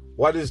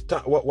 What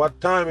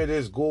time it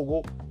is,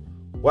 Google?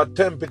 What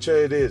temperature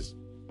it is?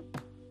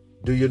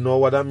 Do you know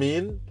what I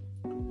mean?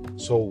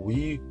 So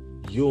we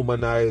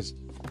humanized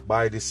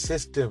by the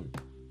system.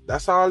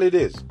 That's all it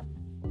is.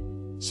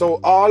 So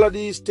all of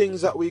these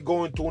things that we're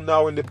going through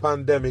now in the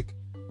pandemic,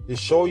 it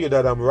show you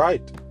that I'm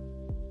right.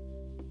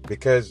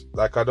 Because,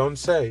 like I don't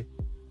say,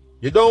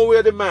 you don't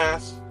wear the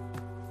mask,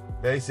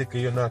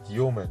 basically you're not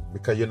human,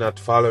 because you're not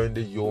following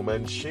the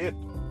human shit.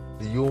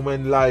 The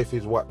human life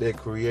is what they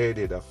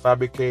created, a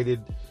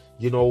fabricated,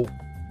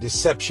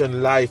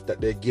 deception life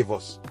that they give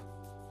us.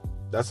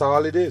 That's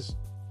all it is.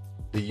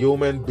 The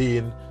human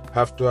being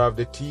have to have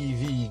the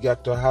TV,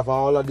 got to have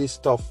all of this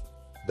stuff.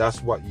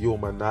 That's what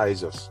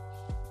humanizes us.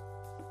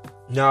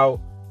 Now,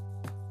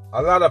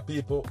 a lot of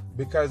people,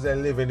 because they're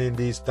living in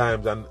these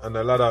times, and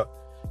a lot of,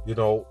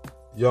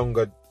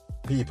 younger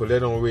people, they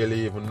don't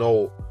really even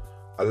know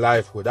a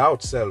life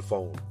without cell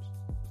phones.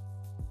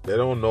 They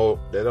don't know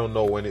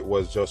when it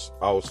was just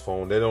house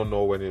phone. They don't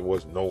know when it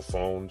was no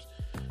phones.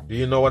 Do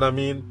you know what I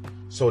mean?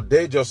 So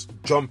they just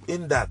jump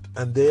in that,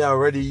 and they are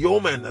already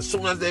human. As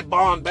soon as they're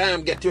born,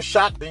 bam, get your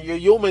shot, and you're a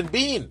human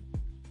being.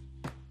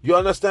 You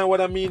understand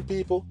what I mean,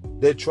 people?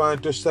 They're trying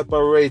to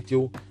separate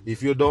you.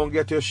 If you don't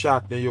get your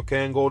shot, then you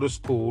can't go to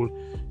school.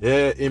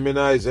 Yeah,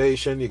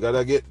 immunization, you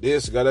gotta get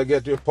this, gotta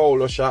get your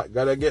polio shot,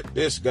 gotta get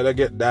this, gotta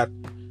get that.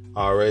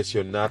 Or else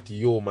you're not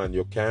human.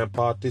 You can't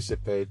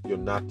participate. You're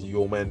not a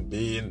human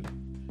being.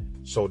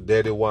 So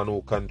they're the one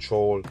who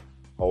control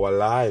our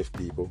life,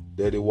 people.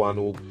 They're the one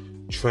who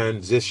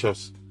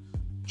transition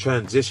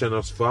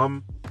us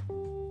from,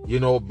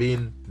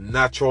 being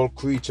natural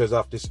creatures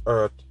of this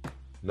earth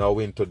now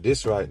into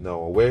this right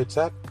now. Where it's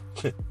at?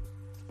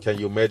 Can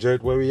you measure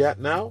it where we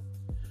at now?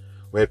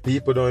 Where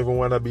people don't even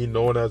want to be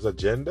known as a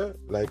gender?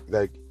 Like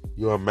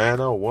you're a man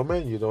or a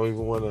woman? You don't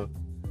even want to...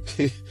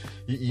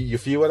 you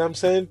feel what I'm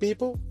saying,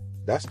 people?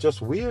 That's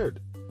just weird.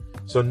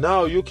 So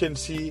now you can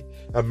see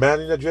a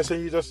man in a dress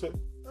and you just say,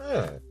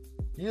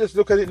 you just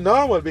look at it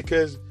normal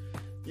because,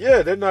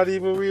 they're not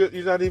even real.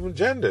 You're not even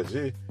genders.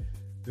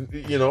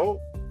 Don't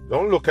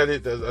look at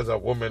it as a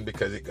woman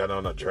because it got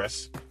on a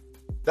dress.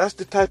 That's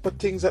the type of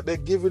things that they're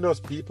giving us,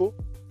 people.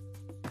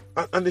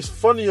 And it's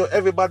funny,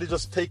 everybody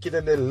just take it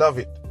and they love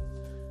it.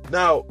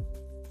 Now,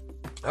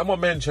 I'm going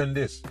to mention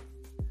this.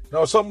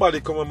 Now,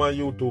 somebody come on my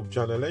YouTube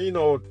channel, and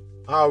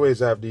I always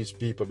have these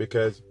people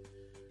because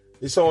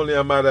it's only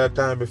a matter of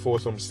time before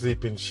some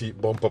sleeping sheep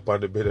bump up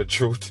on the bit of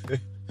truth.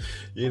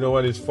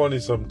 And it's funny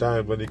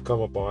sometimes when they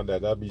come up on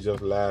that, I'll be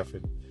just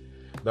laughing.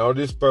 Now,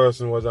 this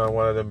person was on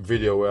one of them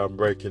videos where I'm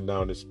breaking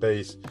down the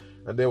space,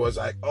 and they was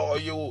like, oh,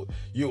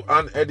 you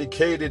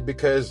uneducated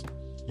because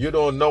you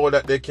don't know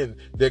that they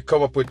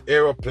come up with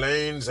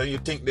aeroplanes and you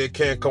think they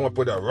can't come up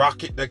with a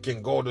rocket that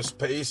can go to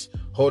space.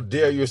 How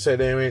dare you say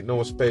there ain't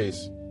no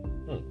space?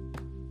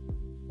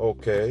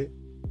 Okay.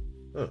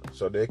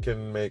 So they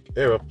can make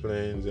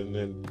aeroplanes and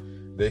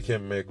then they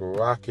can make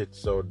rockets.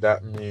 So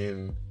that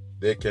means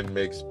they can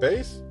make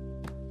space?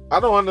 I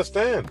don't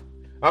understand.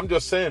 I'm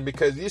just saying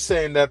because you're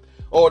saying that,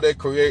 they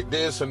create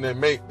this and they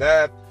make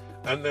that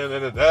and then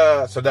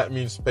so that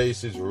means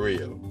space is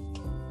real.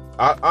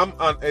 I'm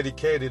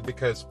uneducated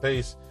because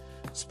space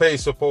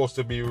supposed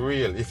to be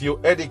real. If you're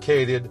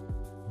educated,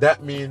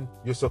 that means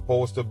you're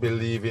supposed to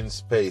believe in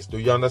space. Do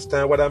you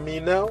understand what I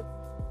mean now?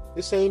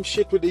 The same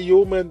shit with the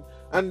human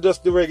and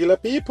just the regular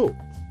people.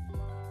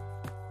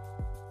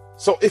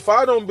 So if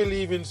I don't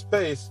believe in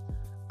space,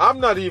 I'm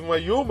not even a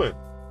human.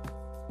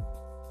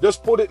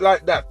 Just put it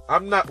like that.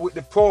 I'm not with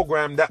the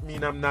program, that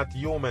means I'm not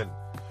human.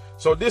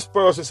 So this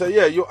person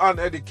say, you're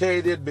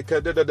uneducated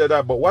because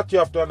but what you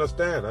have to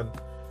understand, and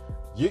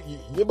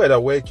you better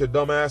wake your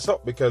dumb ass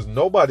up because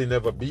nobody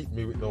never beat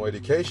me with no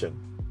education.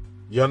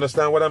 You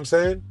understand what I'm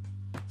saying?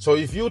 So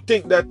if you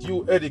think that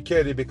you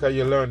educated because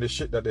you learned the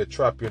shit that they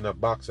trap you in a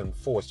box and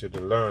force you to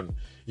learn,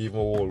 even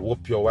will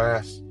whoop your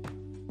ass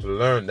to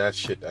learn that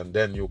shit, and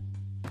then you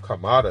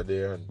come out of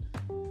there and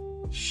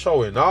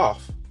showing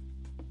off.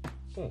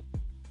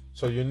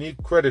 So you need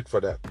credit for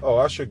that. Oh,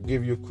 I should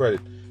give you credit.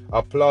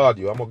 Applaud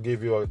you. I'm gonna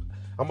give you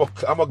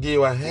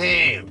a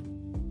hand.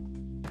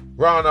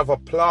 Round of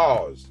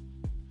applause.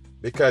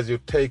 Because you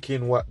take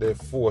in what they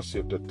force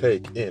you to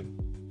take in.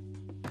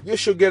 You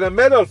should get a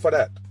medal for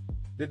that.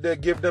 Did they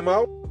give them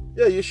out?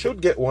 Yeah, you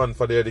should get one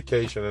for the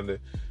education and the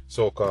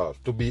so-called.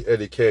 To be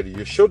educated,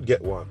 you should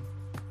get one.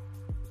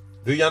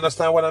 Do you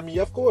understand what I mean?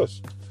 Of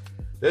course.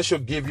 They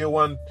should give you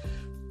one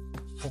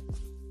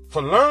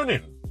for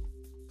learning.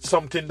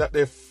 Something that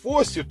they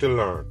force you to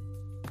learn.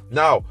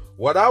 Now,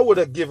 what I would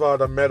have give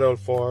out a medal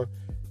for,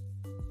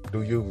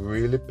 do you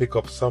really pick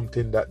up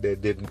something that they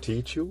didn't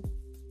teach you?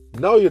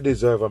 Now you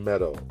deserve a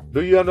medal.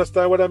 Do you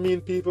understand what I mean,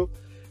 people?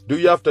 Do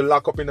you have to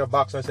lock up in a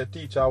box and say,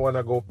 teacher, I want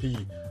to go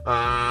pee?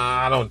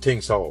 I don't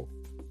think so.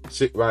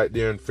 Sit right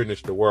there and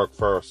finish the work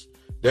first.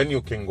 Then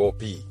you can go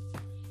pee.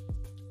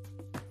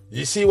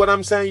 You see what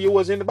I'm saying? You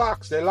was in the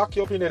box. They lock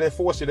you up in there. They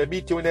force you. They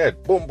beat you in the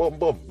head. Boom, boom,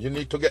 boom. You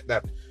need to get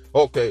that.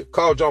 Okay,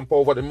 cow jump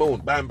over the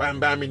moon. Bam, bam,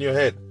 bam in your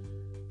head.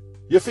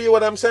 You feel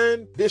what I'm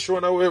saying? Dish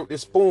run away with the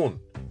spoon.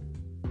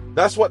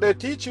 That's what they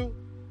teach you.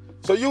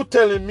 So you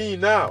telling me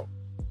now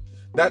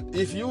that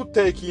if you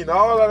take in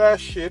all of that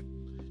shit,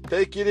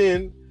 take it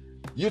in,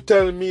 you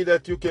tell me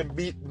that you can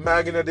beat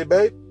Mag in a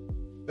debate?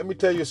 Let me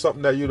tell you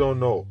something that you don't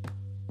know.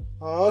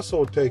 I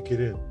also take it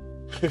in.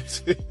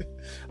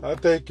 I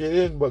take it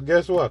in, but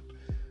guess what?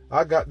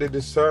 I got the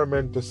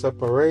discernment to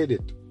separate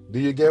it. Do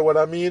you get what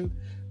I mean?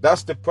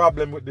 That's the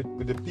problem with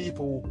the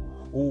people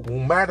who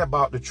mad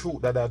about the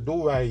truth that I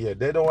do right here.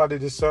 They don't have the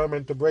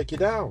discernment to break it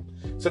down.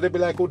 So they be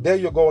like, oh, there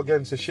you go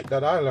against the shit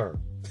that I learned.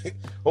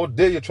 Oh,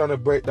 there you're trying to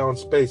break down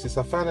space. It's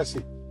a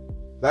fantasy.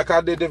 Like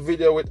I did the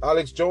video with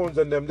Alex Jones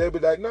and them. They be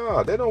like,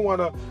 nah, they don't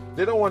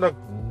wanna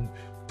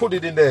put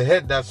it in their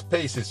head that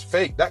space is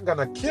fake. That's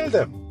gonna kill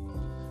them.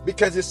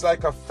 Because it's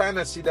like a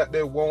fantasy that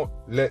they won't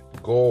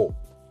let go.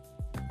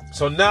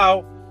 So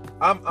now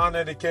I'm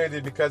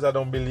uneducated because I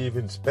don't believe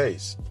in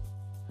space.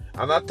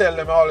 And I tell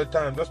them all the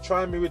time, just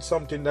try me with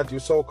something that you're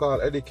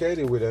so-called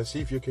educated with and see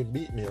if you can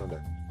beat me on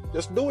that.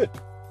 Just do it.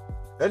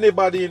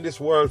 Anybody in this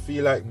world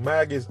feel like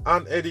Mag is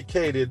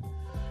uneducated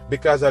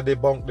because I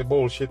debunked the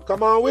bullshit?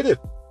 Come on with it.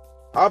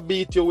 I'll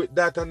beat you with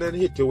that and then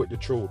hit you with the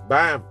truth.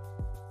 Bam.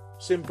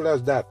 Simple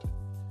as that.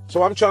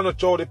 So I'm trying to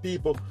show the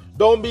people,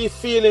 don't be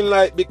feeling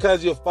like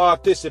because you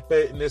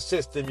participate in the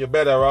system, you're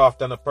better off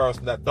than a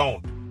person that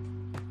don't.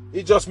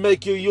 It just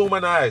make you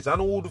humanize.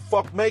 And who the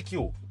fuck make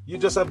you? You're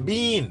just a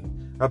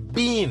being. A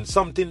being.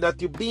 Something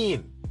that you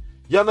being.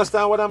 You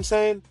understand what I'm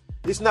saying?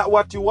 It's not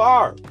what you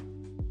are.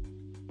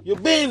 You're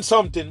being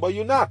something, but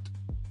you're not.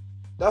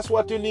 That's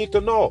what you need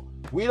to know.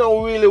 We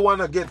don't really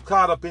want to get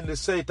caught up in the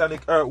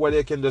satanic earth where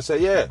they can just say,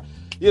 yeah,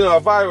 you know, a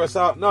virus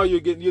out now, you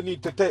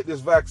need to take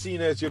this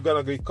vaccine as you're going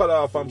to be cut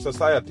off from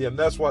society. And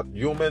that's what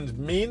humans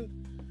mean?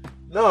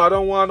 No, I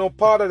don't want no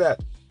part of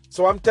that.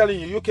 So I'm telling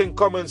you, you can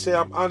come and say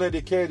I'm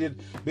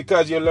uneducated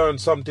because you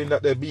learned something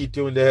that they beat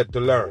you in the head to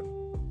learn.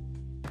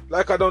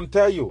 Like I don't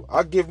tell you,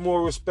 I give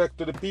more respect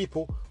to the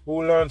people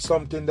who learned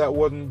something that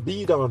wasn't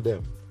beat on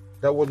them,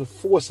 that wasn't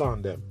forced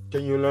on them.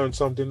 Can you learn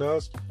something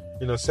else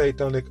in a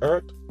satanic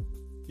earth?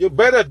 You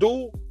better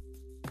do.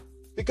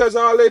 Because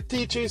all they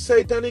teach you is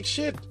satanic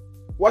shit.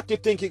 What do you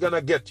think you're going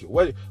to get you?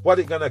 What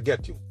it going to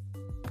get you?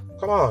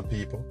 Come on,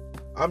 people.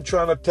 I'm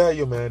trying to tell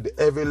you, man, the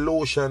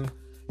evolution,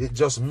 it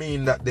just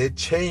means that they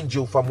change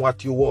you from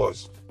what you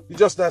was. It's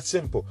just that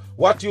simple.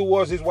 What you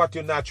was is what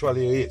you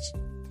naturally is.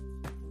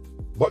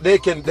 But they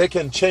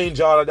can change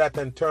all of that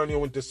and turn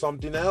you into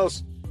something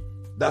else.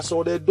 That's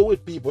how they do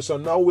it, people. So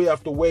now we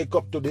have to wake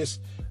up to this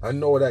and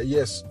know that,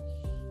 yes,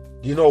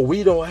 you know,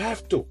 we don't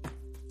have to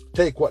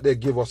take what they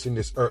give us in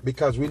this earth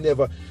because it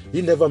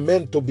never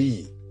meant to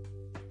be.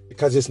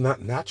 Because it's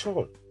not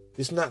natural.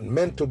 It's not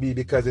meant to be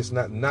because it's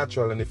not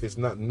natural. And if it's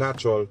not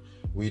natural,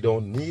 we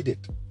don't need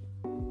it.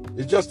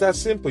 It's just that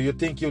simple. You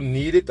think you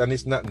need it and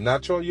it's not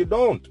natural, you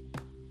don't.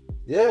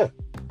 Yeah.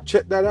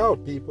 Check that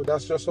out, people.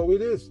 That's just how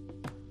it is.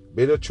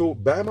 Be the truth,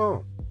 bam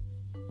on.